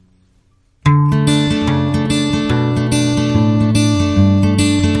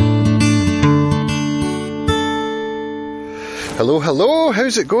Hello,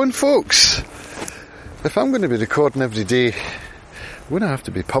 how's it going, folks? If I'm going to be recording every day, I'm going to have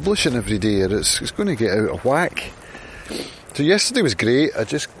to be publishing every day, or it's going to get out of whack. So yesterday was great. I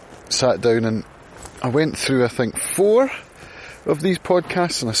just sat down and I went through, I think, 4 of these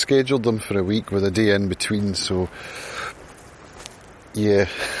podcasts, and I scheduled them for a week with a day in between, so yeah.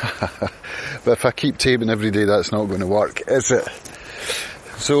 But if I keep taping every day, that's not going to work, is it?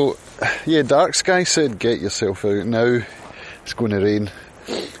 So, yeah, Dark Sky said, get yourself out now. It's going to rain.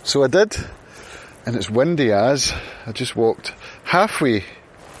 So I did, and it's windy as. I just walked halfway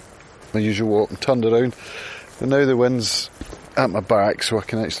my usual walk and turned around, and now the wind's at my back so I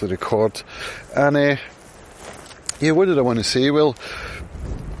can actually record. And yeah, what did I want to say? Well,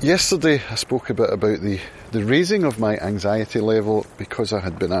 yesterday I spoke a bit about the raising of my anxiety level because I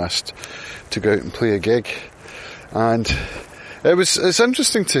had been asked to go out and play a gig, and it's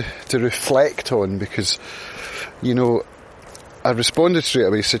interesting to reflect on, because, you know, I responded straight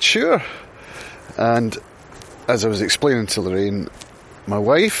away, said sure, and as I was explaining to Lorraine, my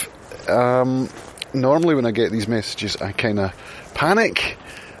wife, normally when I get these messages I kind of panic,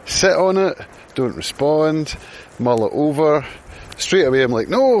 sit on it, don't respond, mull it over. Straight away I'm like,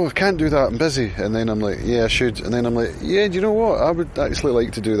 no, I can't do that, I'm busy. And then I'm like, yeah, I should. And then I'm like, yeah, do you know what, I would actually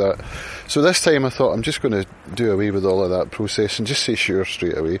like to do that. So this time I thought, I'm just going to do away with all of that process and just say sure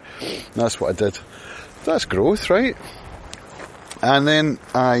straight away. And that's what I did. That's growth, right? And then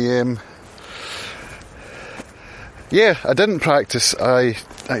I didn't practice. I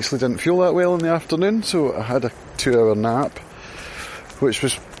actually didn't feel that well in the afternoon, so I had a 2-hour nap, which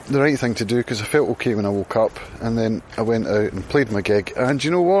was the right thing to do because I felt okay when I woke up. And then I went out and played my gig, and you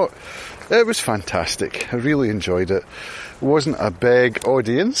know what? It was fantastic. I really enjoyed it. It wasn't a big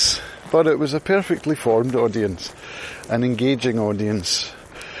audience, but it was a perfectly formed audience, an engaging audience,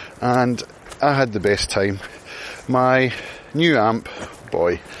 and I had the best time. My new amp,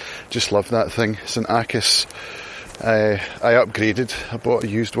 boy, just love that thing. It's an Akus. I upgraded. I bought a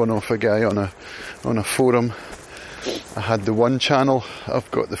used one off a guy on a forum. I had the 1 channel.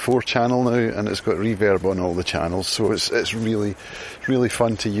 I've got the 4 channel now, and it's got reverb on all the channels, so it's really, really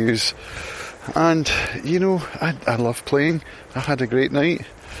fun to use. And you know, I love playing. I had a great night.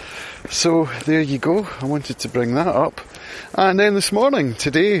 So there you go. I wanted to bring that up. And then this morning,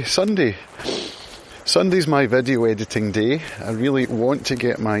 today, Sunday's my video editing day. I really want to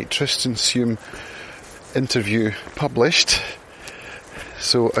get my Tristan Sume interview published.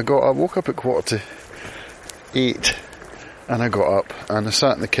 So I woke up at 7:45, and I got up and I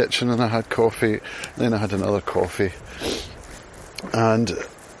sat in the kitchen and I had coffee, then I had another coffee, and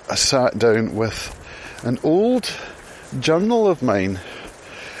I sat down with an old journal of mine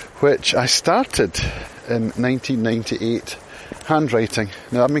which I started in 1998, handwriting.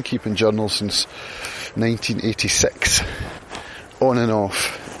 Now I've been keeping journals since 1986, on and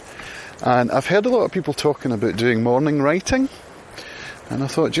off, and I've heard a lot of people talking about doing morning writing, and I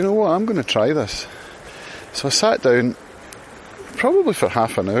thought, you know what, I'm going to try this. So I sat down, probably for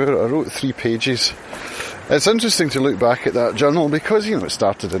half an hour. I wrote 3 pages. It's interesting to look back at that journal because, you know, it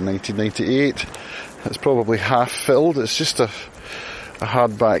started in 1998. It's probably half filled. It's just a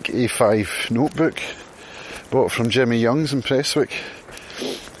hardback A5 notebook bought from Jimmy Young's in Prestwick.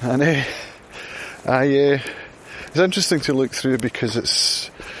 And it's interesting to look through because it's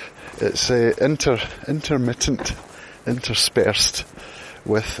intermittent, interspersed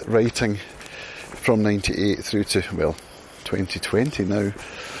with writing from 98 through to, well, 2020 now.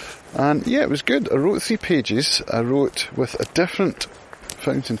 And yeah, it was good. I wrote 3 pages. I wrote with a different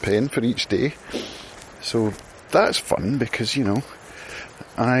fountain pen for each day. So that's fun because, you know,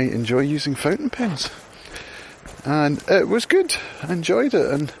 I enjoy using fountain pens. And it was good. I enjoyed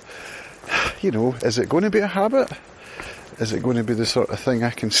it. And, you know, is it going to be a habit? Is it going to be the sort of thing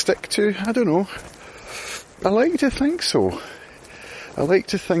I can stick to? I don't know. I like to think so. I like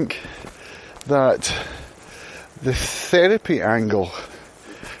to think that the therapy angle,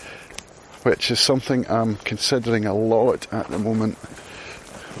 which is something I'm considering a lot at the moment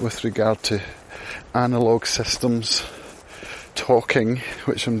with regard to analog systems, talking,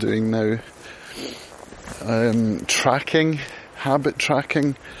 which I'm doing now, tracking, habit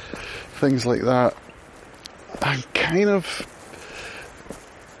tracking, things like that. I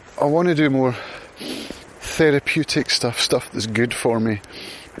want to do more therapeutic stuff that's good for me,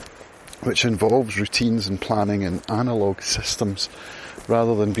 which involves routines and planning and analog systems,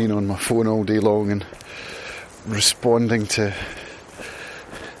 rather than being on my phone all day long and responding to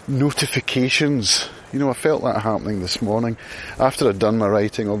notifications. You know, I felt that happening this morning. After I'd done my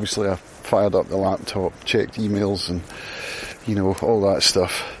writing, obviously I fired up the laptop, checked emails and, you know, all that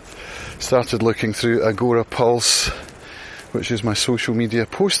stuff. Started looking through Agora Pulse, which is my social media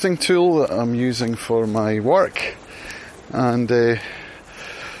posting tool that I'm using for my work. And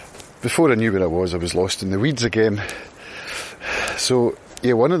before I knew where I was lost in the weeds again. So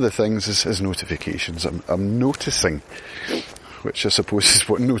yeah, one of the things is notifications. I'm noticing, which I suppose is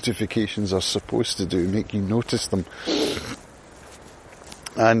what notifications are supposed to do, make you notice them.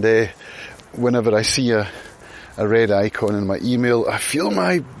 And whenever I see a red icon in my email, I feel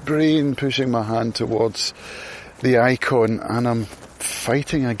my brain pushing my hand towards the icon, and I'm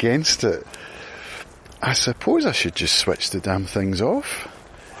fighting against it. I suppose I should just switch the damn things off.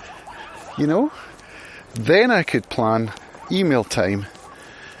 You know? Then I could plan email time.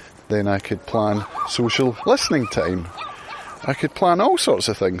 Then I could plan social listening time. I could plan all sorts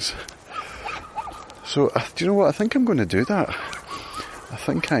of things. So, do you know what? I think I'm going to do that. I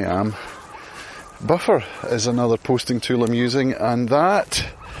think I am. Buffer is another posting tool I'm using, and that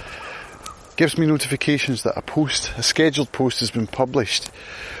gives me notifications that a scheduled post has been published.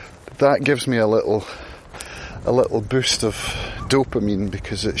 That gives me a little boost of dopamine,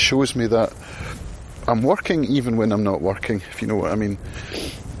 because it shows me that I'm working even when I'm not working, if you know what I mean.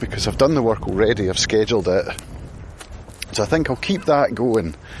 Because I've done the work already, I've scheduled it. So I think I'll keep that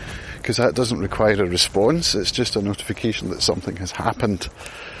going, because that doesn't require a response. It's just a notification that something has happened,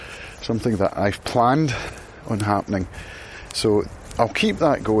 something that I've planned on happening. So I'll keep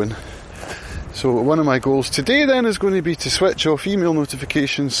that going. So one of my goals today then is going to be to switch off email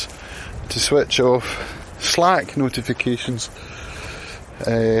notifications, to switch off Slack notifications,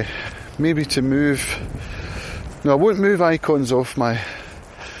 maybe to I won't move icons off my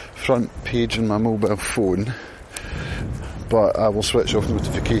front page on my mobile phone, but I will switch off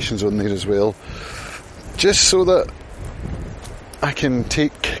notifications on there as well, just so that I can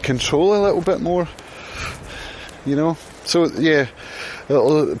take control a little bit more, you know. So yeah,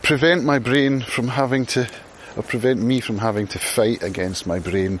 it'll prevent my brain from prevent me from having to fight against my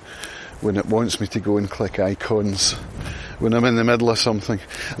brain when it wants me to go and click icons when I'm in the middle of something.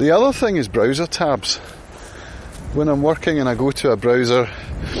 The other thing is browser tabs. When I'm working and I go to a browser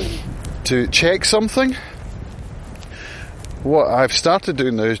to check something, what I've started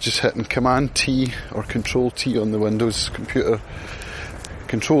doing now is just hitting Command T or Control T on the Windows computer,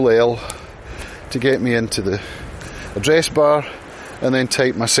 Control L to get me into the address bar, and then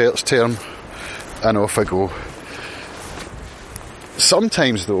type my search term, and off I go.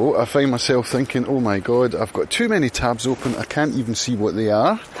 Sometimes though, I find myself thinking, oh my god, I've got too many tabs open, I can't even see what they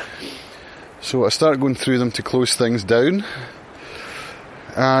are. So I start going through them to close things down,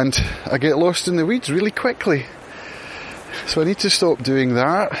 and I get lost in the weeds really quickly. So I need to stop doing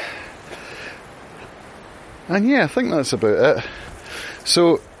that. And yeah, I think that's about it.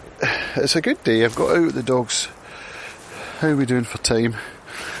 So it's a good day. I've got out the dogs. How are we doing for time?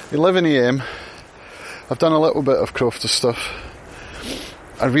 11 AM. I've done a little bit of Crofter stuff.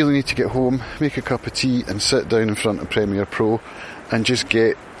 I really need to get home, make a cup of tea and sit down in front of Premiere Pro and just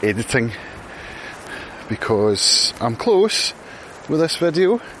get editing, because I'm close with this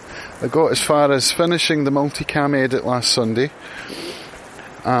video. I got as far as finishing the multicam edit last Sunday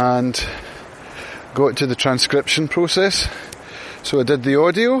and got to the transcription process. So I did the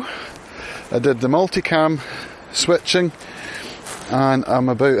audio, I did the multicam switching, and I'm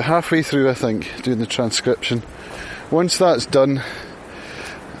about halfway through, I think, doing the transcription. Once that's done,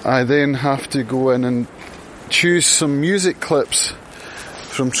 I then have to go in and choose some music clips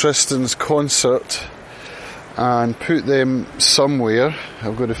from Tristan's concert and put them somewhere.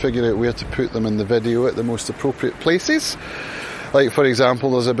 I've got to figure out where to put them in the video at the most appropriate places. Like, for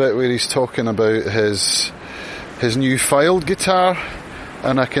example, there's a bit where he's talking about his new Filed guitar,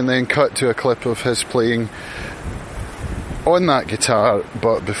 and I can then cut to a clip of his playing on that guitar,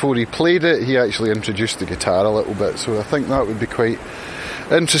 but before he played it, he actually introduced the guitar a little bit, so I think that would be quite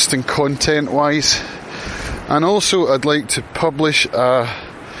interesting content-wise. And also, I'd like to publish a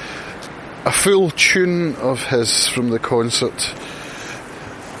full tune of his from the concert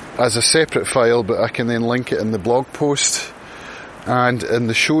as a separate file, but I can then link it in the blog post and in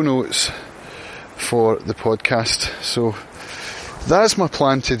the show notes for the podcast. So that's my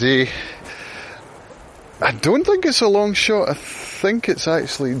plan today. I don't think it's a long shot. I think it's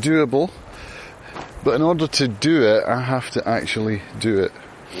actually doable. But in order to do it, I have to actually do it.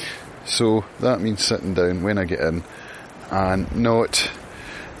 So that means sitting down when I get in and not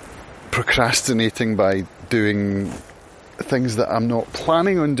procrastinating by doing things that I'm not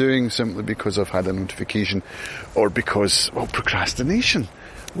planning on doing simply because I've had a notification, or because, well, procrastination.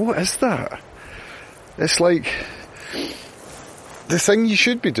 What is that? It's like the thing you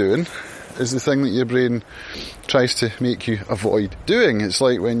should be doing is the thing that your brain tries to make you avoid doing. It's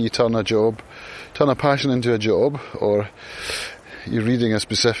like when you turn a job turn a passion into a job, or you're reading a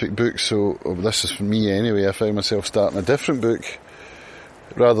specific book. So this is for me anyway. I found myself starting a different book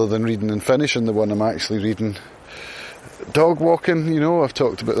rather than reading and finishing the one I'm actually reading. Dog walking, I've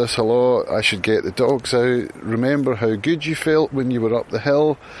talked about this a lot. I should get the dogs out. Remember how good you felt when you were up the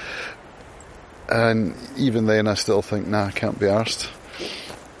hill. And even then I still think, I can't be arsed.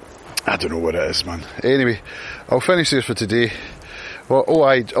 I don't know what it is, man. Anyway, I'll finish there for today. Well,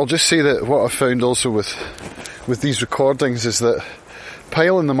 I'll just say that what I've found also with these recordings is that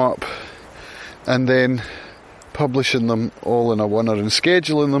piling them up and then publishing them all in a oneer and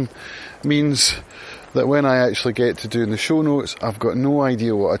scheduling them means that when I actually get to doing the show notes, I've got no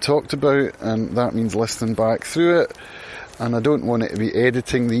idea what I talked about, and that means listening back through it. And I don't want it to be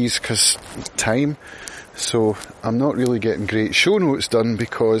editing these because time. So I'm not really getting great show notes done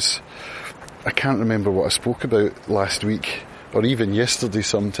because I can't remember what I spoke about last week or even yesterday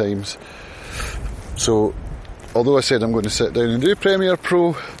sometimes. So although I said I'm going to sit down and do Premiere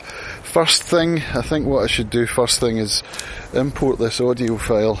Pro first thing, I think what I should do first thing is import this audio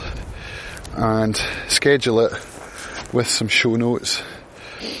file and schedule it with some show notes.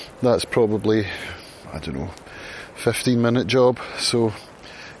 That's probably, 15-minute job. So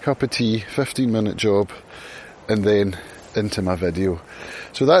cup of tea, 15-minute job, and then into my video.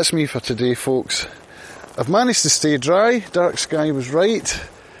 So that's me for today, folks. I've managed to stay dry. Dark sky was right.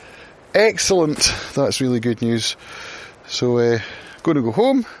 Excellent. That's really good news. So going to go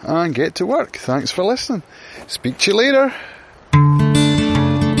home and get to work. Thanks for listening. Speak to you later.